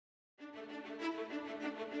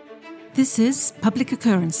This is Public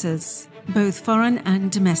Occurrences, both foreign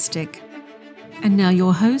and domestic. And now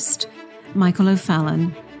your host, Michael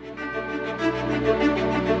O'Fallon.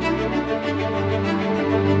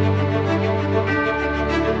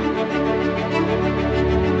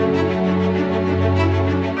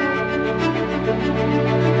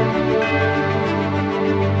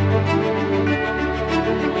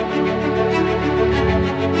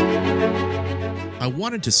 I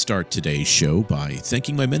wanted to start today's show by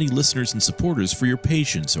thanking my many listeners and supporters for your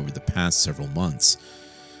patience over the past several months.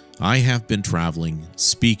 I have been traveling,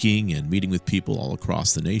 speaking, and meeting with people all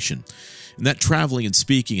across the nation, and that traveling and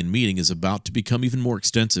speaking and meeting is about to become even more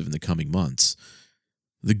extensive in the coming months.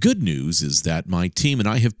 The good news is that my team and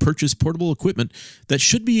I have purchased portable equipment that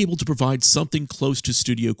should be able to provide something close to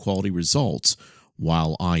studio quality results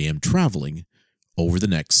while I am traveling over the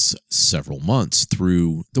next several months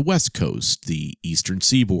through the West Coast, the Eastern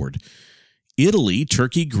Seaboard, Italy,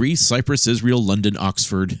 Turkey, Greece, Cyprus, Israel, London,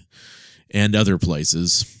 Oxford, and other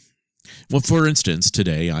places. Well, for instance,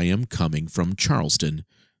 today I am coming from Charleston,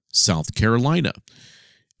 South Carolina,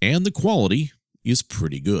 and the quality is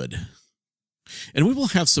pretty good. And we will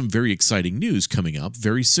have some very exciting news coming up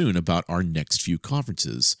very soon about our next few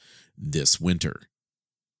conferences this winter.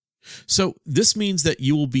 So this means that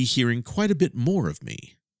you will be hearing quite a bit more of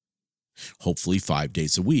me, hopefully 5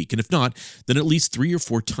 days a week, and if not, then at least 3 or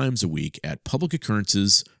 4 times a week at Public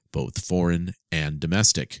Occurrences, both foreign and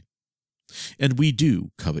domestic. And we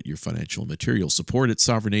do covet your financial and material support at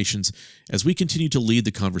Sovereign Nations as we continue to lead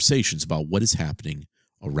the conversations about what is happening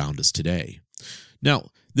around us today. Now,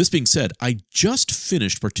 this being said, I just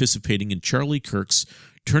finished participating in Charlie Kirk's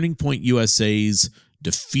Turning Point USA's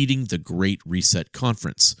Defeating the Great Reset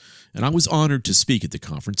Conference, and I was honored to speak at the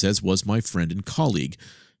conference, as was my friend and colleague,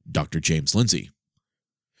 Dr. James Lindsay.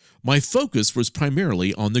 My focus was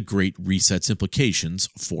primarily on the Great Reset's implications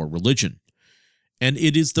for religion, and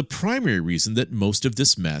it is the primary reason that most of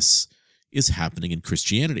this mess is happening in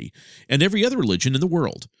Christianity and every other religion in the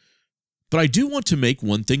world. But I do want to make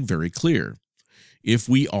one thing very clear. If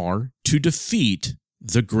we are to defeat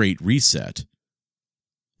the Great Reset,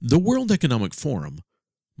 the World Economic Forum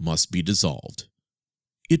must be dissolved.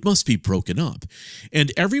 It must be broken up,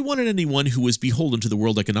 and everyone and anyone who is beholden to the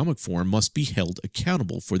World Economic Forum must be held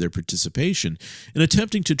accountable for their participation in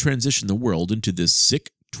attempting to transition the world into this sick,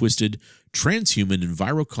 twisted, transhuman,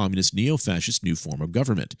 enviro-communist, neo-fascist new form of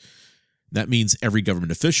government. That means every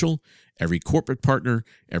government official, every corporate partner,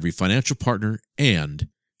 every financial partner, and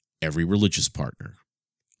every religious partner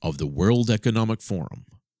of the World Economic Forum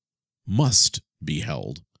must be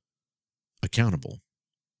held accountable.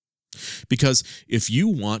 Because if you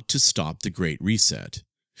want to stop the Great Reset,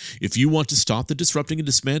 if you want to stop the disrupting and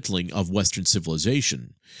dismantling of Western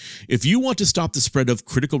civilization, if you want to stop the spread of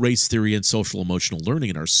critical race theory and social emotional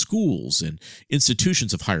learning in our schools and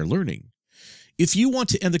institutions of higher learning, if you want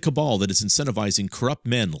to end the cabal that is incentivizing corrupt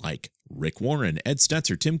men like Rick Warren, Ed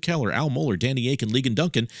Stetzer, Tim Keller, Al Mohler, Danny Aiken, Ligon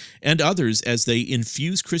Duncan, and others as they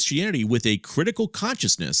infuse Christianity with a critical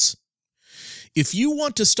consciousness, if you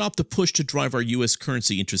want to stop the push to drive our U.S.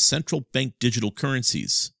 currency into central bank digital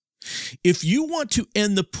currencies, if you want to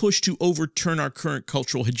end the push to overturn our current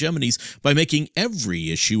cultural hegemonies by making every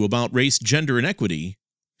issue about race, gender, and equity,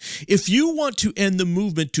 if you want to end the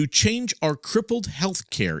movement to change our crippled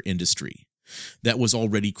healthcare industry that was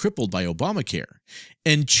already crippled by Obamacare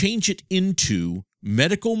and change it into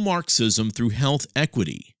medical Marxism through health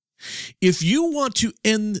equity, if you want to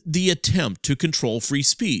end the attempt to control free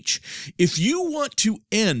speech, if you want to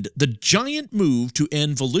end the giant move to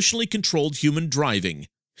end volitionally controlled human driving,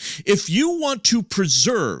 if you want to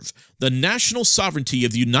preserve the national sovereignty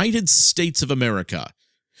of the United States of America,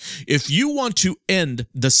 if you want to end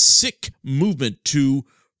the sick movement to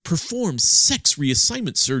perform sex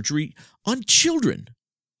reassignment surgery on children,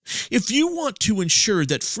 if you want to ensure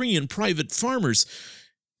that free and private farmers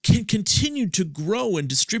can continue to grow and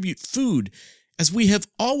distribute food as we have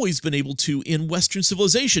always been able to in Western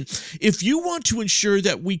civilization, if you want to ensure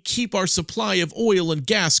that we keep our supply of oil and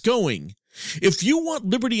gas going, if you want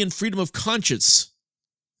liberty and freedom of conscience,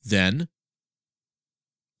 then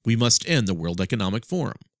we must end the World Economic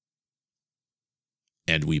Forum.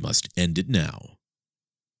 And we must end it now.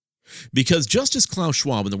 Because just as Klaus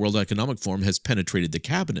Schwab in the World Economic Forum has penetrated the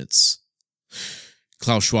cabinets,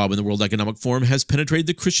 Klaus Schwab in the World Economic Forum has penetrated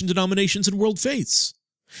the Christian denominations and world faiths.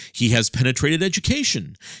 He has penetrated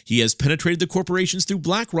education. He has penetrated the corporations through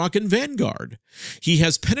BlackRock and Vanguard. He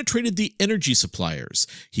has penetrated the energy suppliers.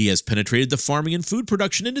 He has penetrated the farming and food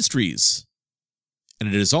production industries. And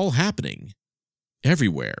it is all happening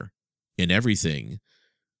everywhere, in everything,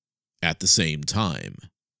 at the same time.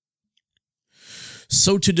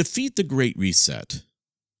 So to defeat the Great Reset,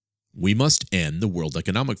 we must end the World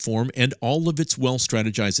Economic Forum and all of its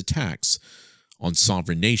well-strategized attacks on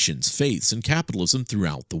sovereign nations, faiths, and capitalism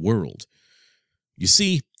throughout the world. You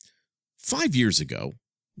see, 5 years ago,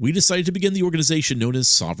 we decided to begin the organization known as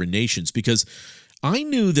Sovereign Nations because I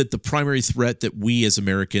knew that the primary threat that we as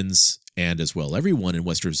Americans, and as well everyone in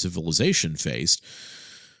Western civilization faced,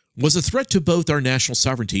 was a threat to both our national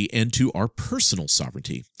sovereignty and to our personal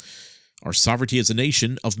sovereignty. Our sovereignty as a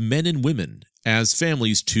nation of men and women, as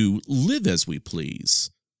families, to live as we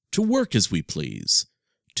please, to work as we please,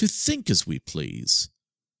 to think as we please,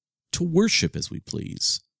 to worship as we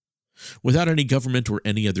please, without any government or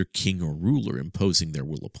any other king or ruler imposing their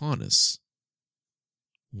will upon us,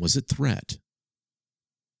 was at threat.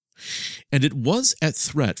 And it was at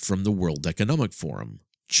threat from the World Economic Forum,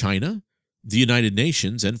 China, the United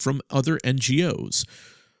Nations, and from other NGOs.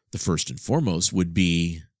 The first and foremost would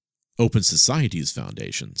be Open Society's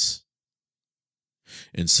foundations.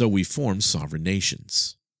 And so we formed Sovereign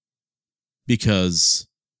Nations, because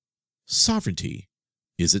sovereignty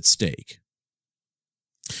is at stake.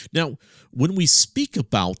 Now, when we speak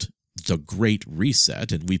about the Great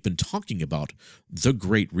Reset, and we've been talking about the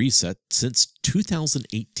Great Reset since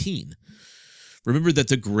 2018, remember that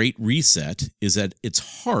the Great Reset is at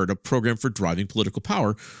its heart a program for driving political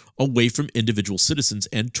power away from individual citizens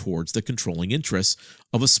and towards the controlling interests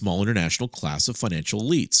of a small international class of financial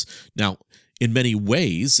elites. Now, in many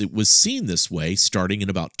ways, it was seen this way starting in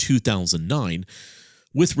about 2009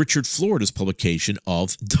 with Richard Florida's publication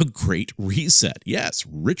of The Great Reset. Yes,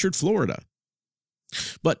 Richard Florida.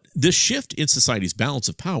 But this shift in society's balance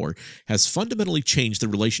of power has fundamentally changed the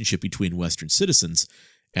relationship between Western citizens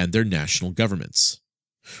and their national governments.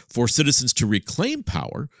 For citizens to reclaim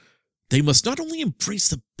power, they must not only embrace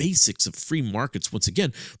the basics of free markets once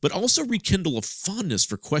again, but also rekindle a fondness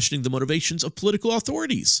for questioning the motivations of political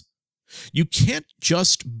authorities. You can't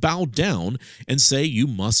just bow down and say you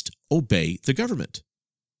must obey the government.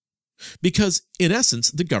 Because, in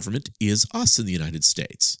essence, the government is us in the United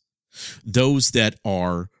States. Those that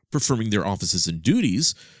are performing their offices and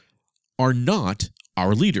duties are not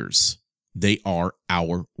our leaders. They are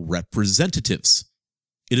our representatives.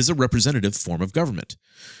 It is a representative form of government.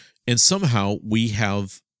 And somehow we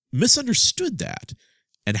have misunderstood that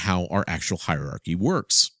and how our actual hierarchy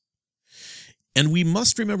works. And we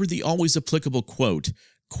must remember the always applicable quote,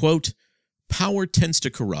 "Power tends to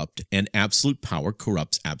corrupt, and absolute power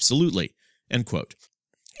corrupts absolutely," end quote.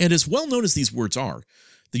 And as well known as these words are,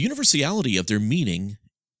 the universality of their meaning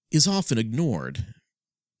is often ignored,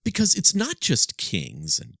 because it's not just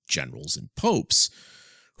kings and generals and popes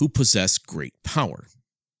who possess great power.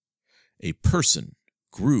 A person,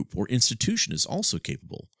 group, or institution is also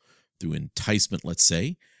capable, through enticement, let's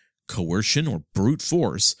say, coercion, or brute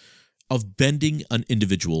force, of bending an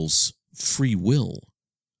individual's free will.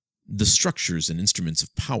 The structures and instruments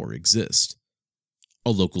of power exist.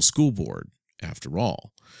 A local school board, after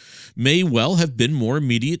all, may well have been more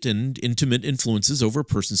immediate and intimate influences over a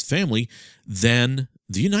person's family than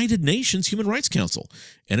the United Nations Human Rights Council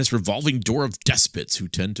and its revolving door of despots who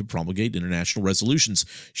tend to promulgate international resolutions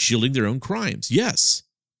shielding their own crimes. Yes,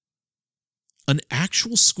 an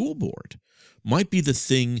actual school board might be the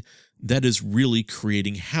thing that is really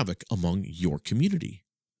creating havoc among your community.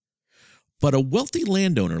 But a wealthy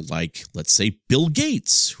landowner like, let's say, Bill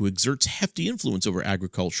Gates, who exerts hefty influence over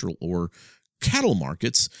agricultural or cattle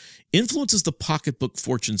markets, influences the pocketbook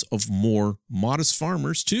fortunes of more modest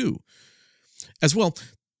farmers too. As well,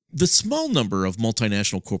 the small number of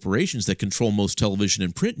multinational corporations that control most television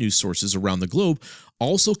and print news sources around the globe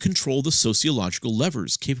also control the sociological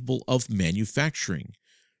levers capable of manufacturing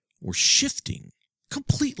or shifting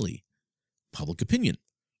completely public opinion.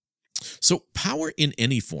 So power in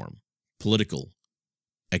any form, political,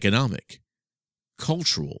 economic,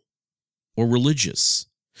 cultural, or religious,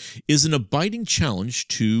 is an abiding challenge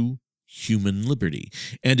to human liberty,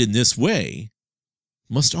 and in this way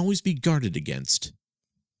must always be guarded against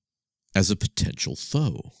as a potential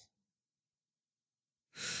foe.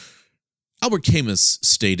 Albert Camus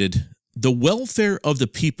stated, "The welfare of the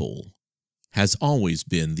people has always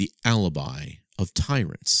been the alibi of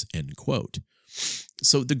tyrants," end quote.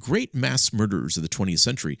 So the great mass murderers of the 20th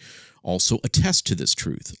century also attest to this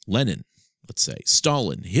truth. Lenin, let's say,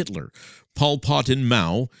 Stalin, Hitler, Pol Pot, and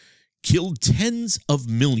Mao killed tens of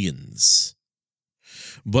millions.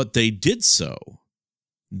 But they did so,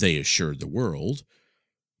 they assured the world,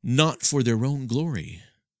 not for their own glory,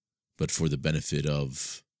 but for the benefit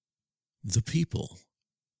of the people.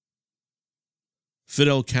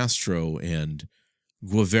 Fidel Castro and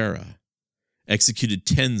Guevara executed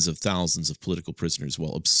tens of thousands of political prisoners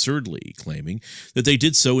while absurdly claiming that they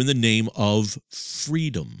did so in the name of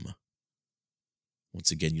freedom. Once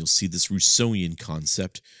again, you'll see this Rousseauean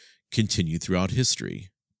concept continue throughout history.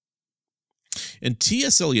 And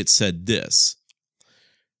T.S. Eliot said this,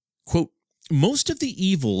 quote, "Most of the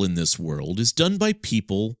evil in this world is done by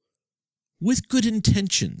people with good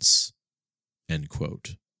intentions," end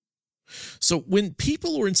quote. So when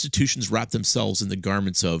people or institutions wrap themselves in the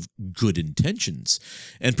garments of good intentions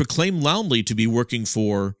and proclaim loudly to be working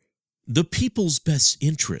for the people's best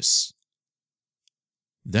interests,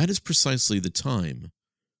 that is precisely the time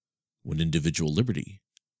when individual liberty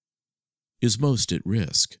is most at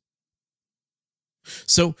risk.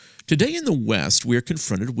 So today in the West, we are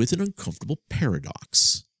confronted with an uncomfortable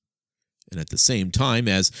paradox. And at the same time,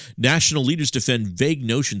 as national leaders defend vague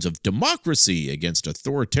notions of democracy against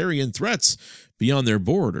authoritarian threats beyond their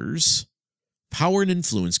borders, power and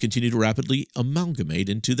influence continue to rapidly amalgamate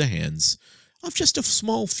into the hands of just a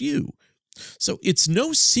small few. So it's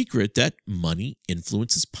no secret that money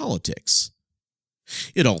influences politics.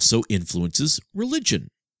 It also influences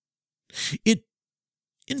religion. It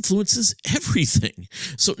influences everything.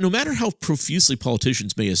 So no matter how profusely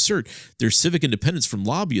politicians may assert their civic independence from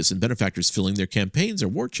lobbyists and benefactors filling their campaigns or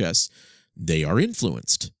war chests, they are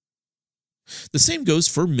influenced. The same goes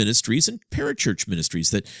for ministries and parachurch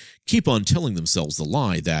ministries that keep on telling themselves the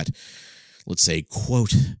lie that, let's say,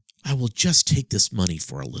 quote, "I will just take this money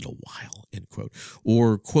for a little while," end quote,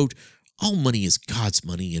 or, quote, "all money is God's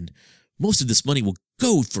money and most of this money will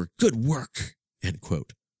go for good work," end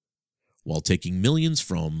quote, while taking millions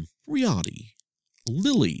from Riadi,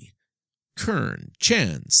 Lilly, Kern,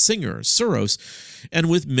 Chan, Singer, Soros, and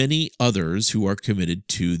with many others who are committed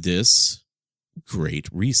to this Great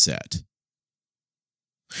Reset.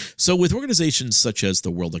 So with organizations such as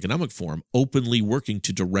the World Economic Forum openly working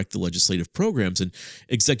to direct the legislative programs and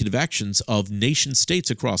executive actions of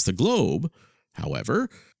nation-states across the globe, however,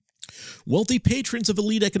 wealthy patrons of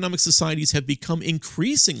elite economic societies have become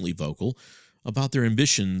increasingly vocal about their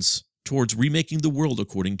ambitions towards remaking the world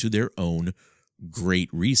according to their own Great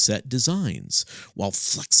Reset designs, while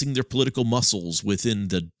flexing their political muscles within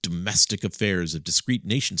the domestic affairs of discrete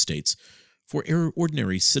nation-states for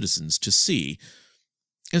ordinary citizens to see.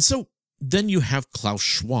 And so then you have Klaus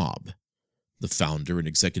Schwab, the founder and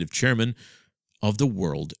executive chairman of the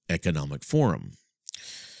World Economic Forum.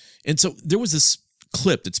 And so there was this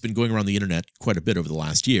clip that's been going around the internet quite a bit over the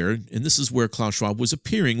last year, and this is where Klaus Schwab was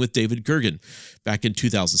appearing with David Gergen back in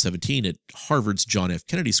 2017 at Harvard's John F.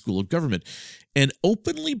 Kennedy School of Government, and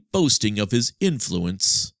openly boasting of his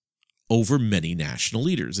influence over many national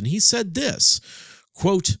leaders. And he said this,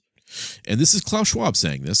 quote, and this is Klaus Schwab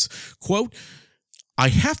saying this, quote, "I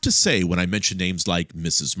have to say, when I mention names like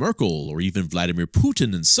Mrs. Merkel or even Vladimir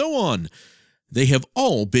Putin and so on, they have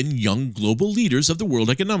all been young global leaders of the World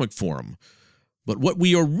Economic Forum. But what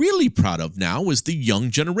we are really proud of now is the young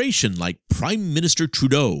generation like Prime Minister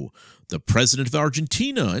Trudeau, the President of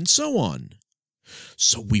Argentina, and so on.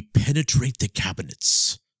 So we penetrate the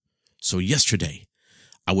cabinets. So yesterday,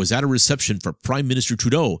 I was at a reception for Prime Minister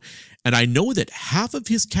Trudeau, and I know that half of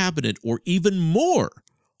his cabinet or even more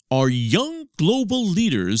are young global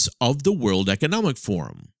leaders of the World Economic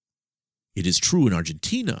Forum. It is true in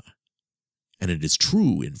Argentina, and it is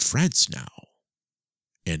true in France now,"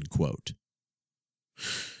 end quote.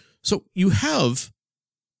 So you have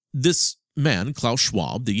this man, Klaus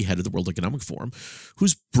Schwab, the head of the World Economic Forum,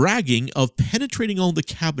 who's bragging of penetrating all the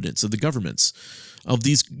cabinets of the governments of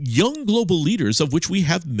these young global leaders, of which we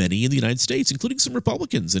have many in the United States, including some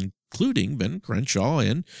Republicans, including Ben Crenshaw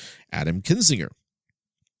and Adam Kinzinger.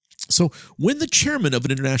 So when the chairman of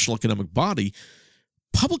an international economic body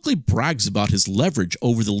publicly brags about his leverage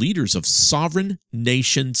over the leaders of sovereign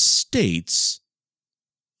nation states,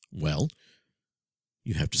 well,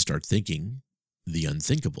 you have to start thinking the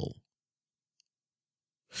unthinkable.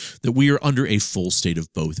 That we are under a full state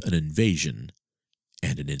of both an invasion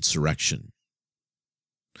and an insurrection.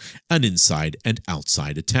 An inside and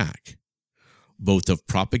outside attack, both of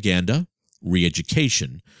propaganda,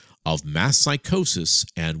 re-education, of mass psychosis,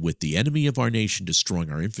 and with the enemy of our nation destroying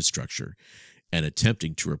our infrastructure and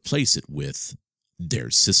attempting to replace it with their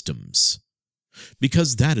systems.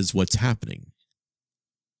 Because that is what's happening.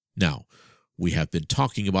 Now, we have been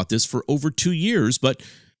talking about this for over 2 years, but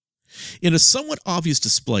in a somewhat obvious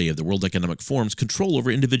display of the World Economic Forum's control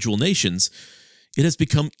over individual nations, it has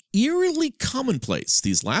become eerily commonplace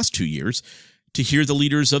these last 2 years to hear the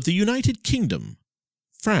leaders of the United Kingdom,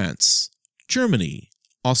 France, Germany,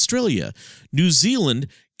 Australia, New Zealand,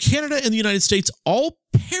 Canada, and the United States all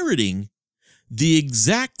parroting the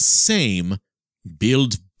exact same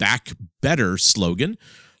Build Back Better slogan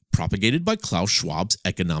propagated by Klaus Schwab's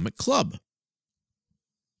Economic Club.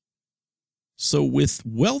 So with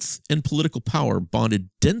wealth and political power bonded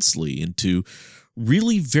densely into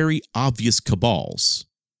really very obvious cabals,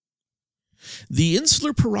 the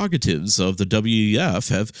insular prerogatives of the W.E.F.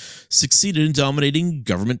 have succeeded in dominating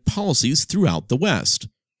government policies throughout the West,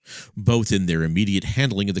 both in their immediate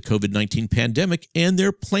handling of the COVID-19 pandemic and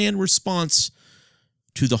their planned response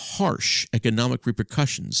to the harsh economic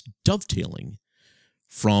repercussions dovetailing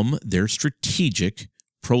from their strategic,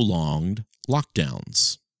 prolonged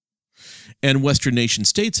lockdowns. And Western nation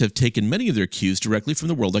states have taken many of their cues directly from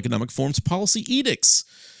the World Economic Forum's policy edicts.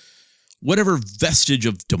 Whatever vestige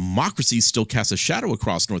of democracy still casts a shadow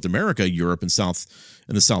across North America, Europe, and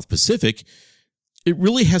the South Pacific, it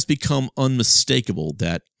really has become unmistakable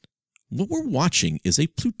that what we're watching is a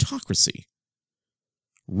plutocracy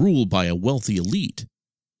ruled by a wealthy elite,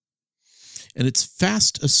 and it's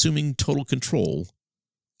fast assuming total control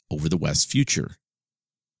over the West's future.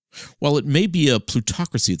 While it may be a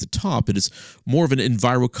plutocracy at the top, it is more of an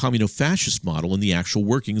enviro-communo-fascist model in the actual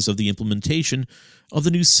workings of the implementation of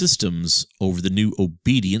the new systems over the new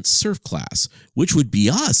obedient serf class, which would be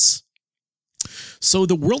us. So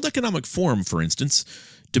the World Economic Forum, for instance,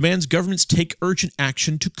 demands governments take urgent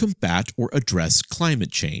action to combat or address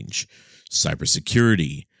climate change,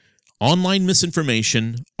 cybersecurity, online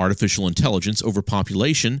misinformation, artificial intelligence,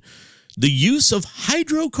 overpopulation, the use of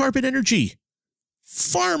hydrocarbon energy,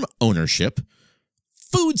 farm ownership,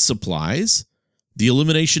 food supplies, the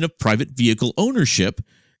elimination of private vehicle ownership,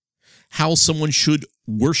 how someone should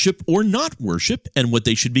worship or not worship and what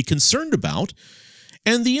they should be concerned about,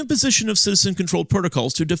 and the imposition of citizen-controlled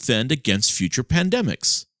protocols to defend against future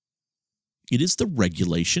pandemics. It is the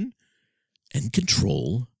regulation and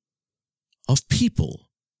control of people,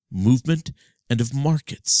 movement, and of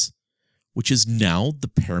markets, which is now the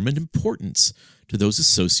paramount importance to those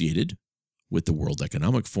associated with the World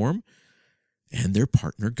Economic Forum and their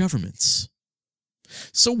partner governments.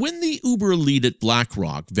 So when the uber elite at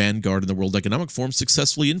BlackRock, Vanguard, and the World Economic Forum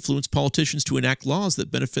successfully influence politicians to enact laws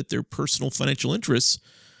that benefit their personal financial interests,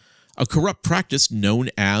 a corrupt practice known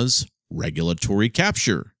as regulatory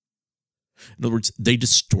capture. In other words, they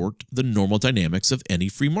distort the normal dynamics of any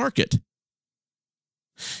free market.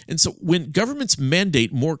 And so when governments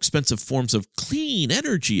mandate more expensive forms of clean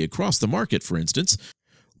energy across the market, for instance,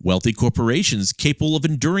 wealthy corporations capable of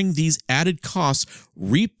enduring these added costs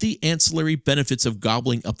reap the ancillary benefits of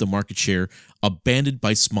gobbling up the market share abandoned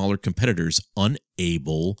by smaller competitors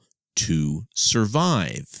unable to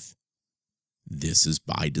survive. This is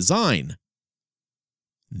by design.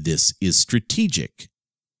 This is strategic.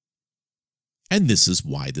 And this is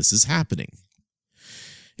why this is happening.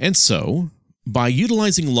 And so, by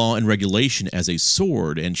utilizing law and regulation as a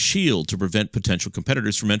sword and shield to prevent potential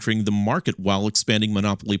competitors from entering the market while expanding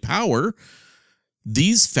monopoly power,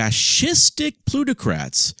 these fascistic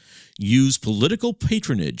plutocrats use political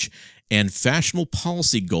patronage and fashionable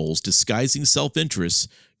policy goals disguising self-interests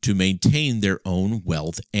to maintain their own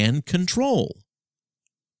wealth and control.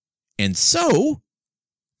 And so,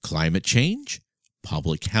 climate change,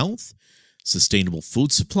 public health, sustainable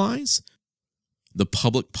food supplies, the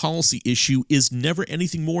public policy issue is never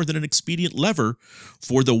anything more than an expedient lever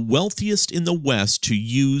for the wealthiest in the West to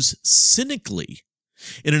use cynically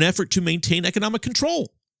in an effort to maintain economic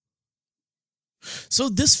control. So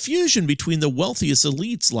this fusion between the wealthiest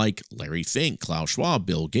elites like Larry Fink, Klaus Schwab,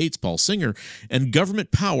 Bill Gates, Paul Singer, and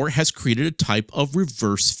government power has created a type of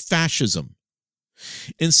reverse fascism.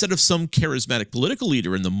 Instead of some charismatic political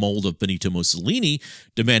leader in the mold of Benito Mussolini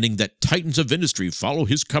demanding that titans of industry follow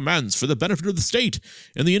his commands for the benefit of the state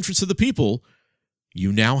and the interests of the people,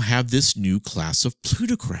 you now have this new class of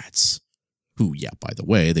plutocrats, who, yeah, by the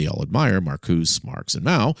way, they all admire Marcuse, Marx, and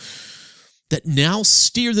Mao, that now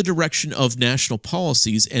steer the direction of national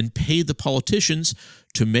policies and pay the politicians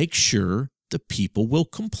to make sure the people will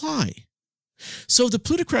comply. So the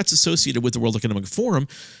plutocrats associated with the World Economic Forum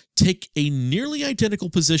take a nearly identical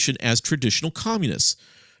position as traditional communists,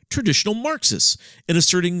 traditional Marxists, in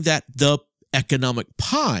asserting that the economic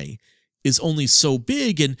pie is only so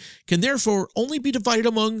big and can therefore only be divided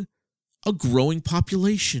among a growing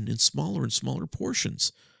population in smaller and smaller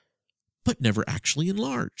portions, but never actually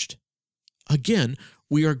enlarged. Again,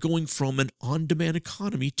 we are going from an on-demand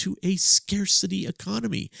economy to a scarcity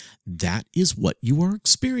economy. That is what you are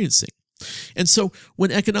experiencing. And so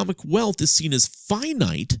when economic wealth is seen as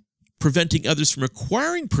finite, preventing others from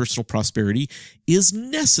acquiring personal prosperity is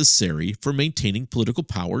necessary for maintaining political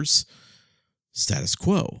power's status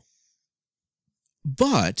quo.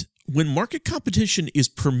 But when market competition is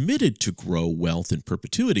permitted to grow wealth in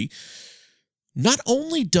perpetuity, not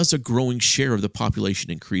only does a growing share of the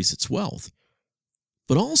population increase its wealth,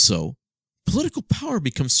 but also political power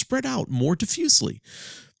becomes spread out more diffusely.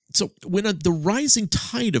 So when the rising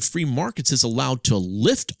tide of free markets is allowed to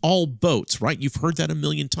lift all boats, right? You've heard that a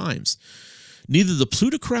million times. Neither the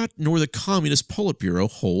plutocrat nor the communist Politburo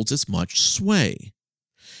holds as much sway.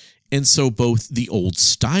 And so both the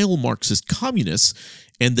old-style Marxist communists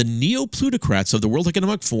and the neo-plutocrats of the World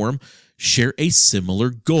Economic Forum share a similar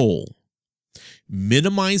goal: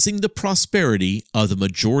 minimizing the prosperity of the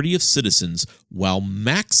majority of citizens while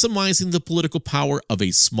maximizing the political power of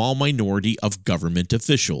a small minority of government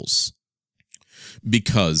officials.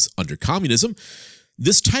 Because under communism,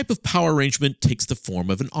 this type of power arrangement takes the form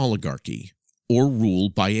of an oligarchy, or rule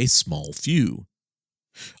by a small few.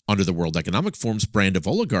 Under the World Economic Forum's brand of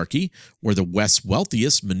oligarchy, where the West's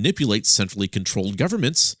wealthiest manipulate centrally controlled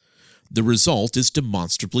governments, the result is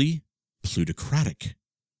demonstrably plutocratic.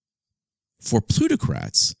 For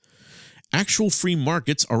plutocrats, actual free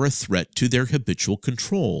markets are a threat to their habitual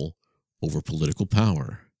control over political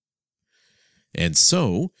power. And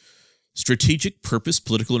so, strategic purpose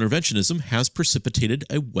political interventionism has precipitated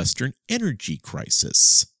a Western energy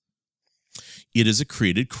crisis. It is a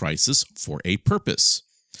created crisis for a purpose.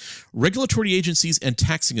 Regulatory agencies and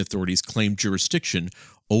taxing authorities claim jurisdiction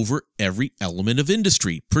over every element of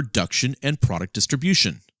industry, production, and product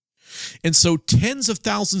distribution. And so tens of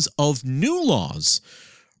thousands of new laws,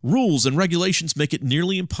 rules, and regulations make it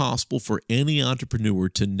nearly impossible for any entrepreneur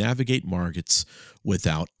to navigate markets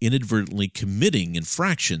without inadvertently committing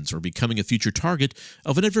infractions or becoming a future target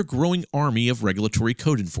of an ever-growing army of regulatory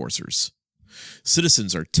code enforcers.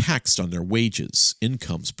 Citizens are taxed on their wages,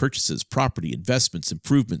 incomes, purchases, property, investments,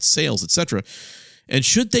 improvements, sales, etc. And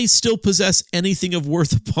should they still possess anything of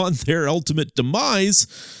worth upon their ultimate demise,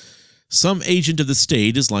 some agent of the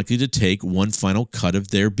state is likely to take one final cut of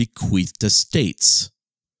their bequeathed estates.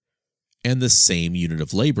 And the same unit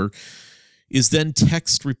of labor is then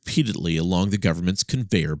taxed repeatedly along the government's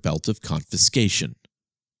conveyor belt of confiscation.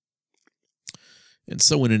 And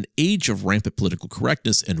so in an age of rampant political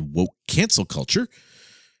correctness and woke cancel culture,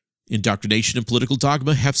 indoctrination and political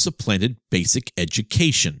dogma have supplanted basic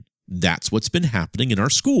education. That's what's been happening in our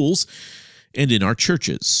schools and in our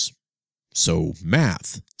churches. So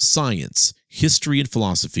math, science, history, and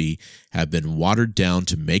philosophy have been watered down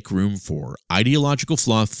to make room for ideological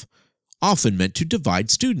fluff, often meant to divide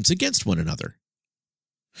students against one another.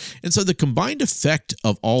 And so the combined effect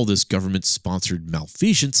of all this government-sponsored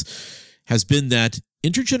malfeasance has been that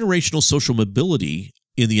intergenerational social mobility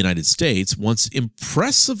in the United States, once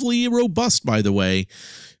impressively robust, by the way,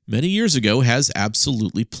 many years ago, has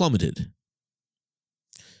absolutely plummeted.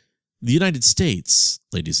 The United States,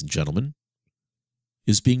 ladies and gentlemen,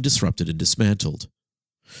 is being disrupted and dismantled.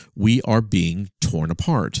 We are being torn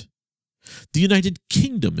apart. The United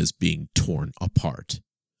Kingdom is being torn apart.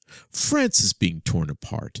 France is being torn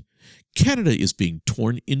apart. Canada is being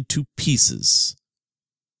torn into pieces.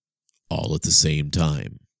 All at the same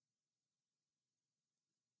time.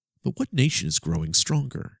 But what nation is growing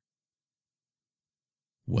stronger?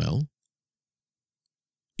 Well,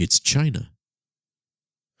 it's China,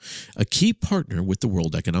 a key partner with the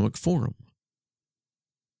World Economic Forum.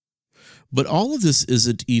 But all of this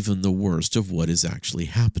isn't even the worst of what is actually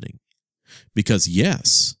happening. Because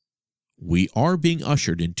yes, we are being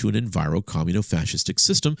ushered into an enviro-communo-fascistic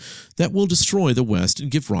system that will destroy the West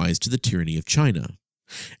and give rise to the tyranny of China.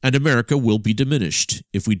 And America will be diminished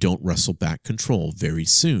if we don't wrestle back control very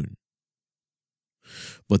soon.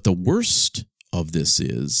 But the worst of this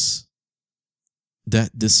is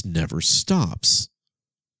that this never stops.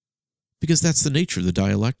 Because that's the nature of the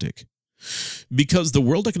dialectic. Because the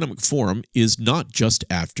World Economic Forum is not just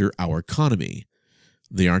after our economy.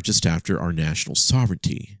 They aren't just after our national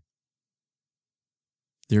sovereignty.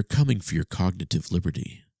 They're coming for your cognitive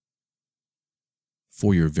liberty.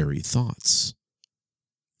 For your very thoughts.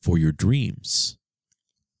 For your dreams,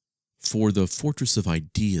 for the fortress of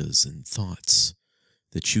ideas and thoughts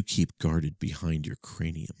that you keep guarded behind your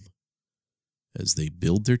cranium as they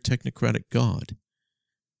build their technocratic God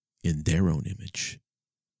in their own image.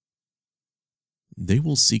 They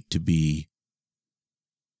will seek to be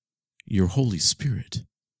your Holy Spirit,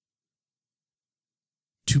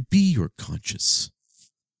 to be your conscience,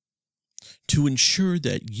 to ensure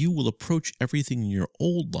that you will approach everything in your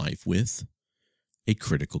old life with a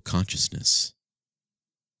critical consciousness.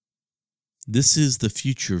 This is the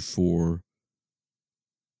future for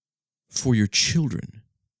your children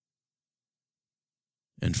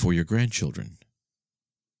and for your grandchildren.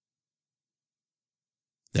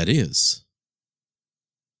 That is,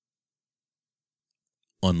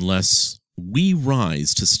 unless we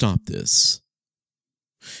rise to stop this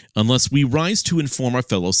unless we rise to inform our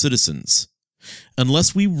fellow citizens,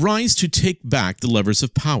 unless we rise to take back the levers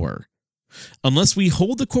of power, unless we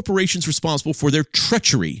hold the corporations responsible for their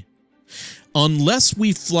treachery, unless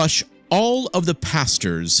we flush all of the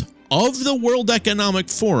pastors of the World Economic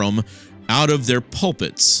Forum out of their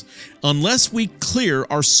pulpits, unless we clear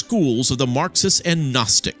our schools of the Marxists and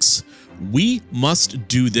Gnostics. We must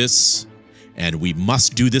do this, and we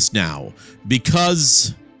must do this now,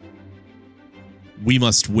 because we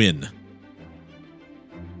must win.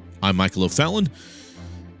 I'm Michael O'Fallon,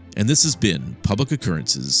 and this has been Public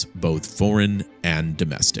Occurrences, both foreign and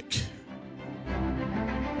domestic.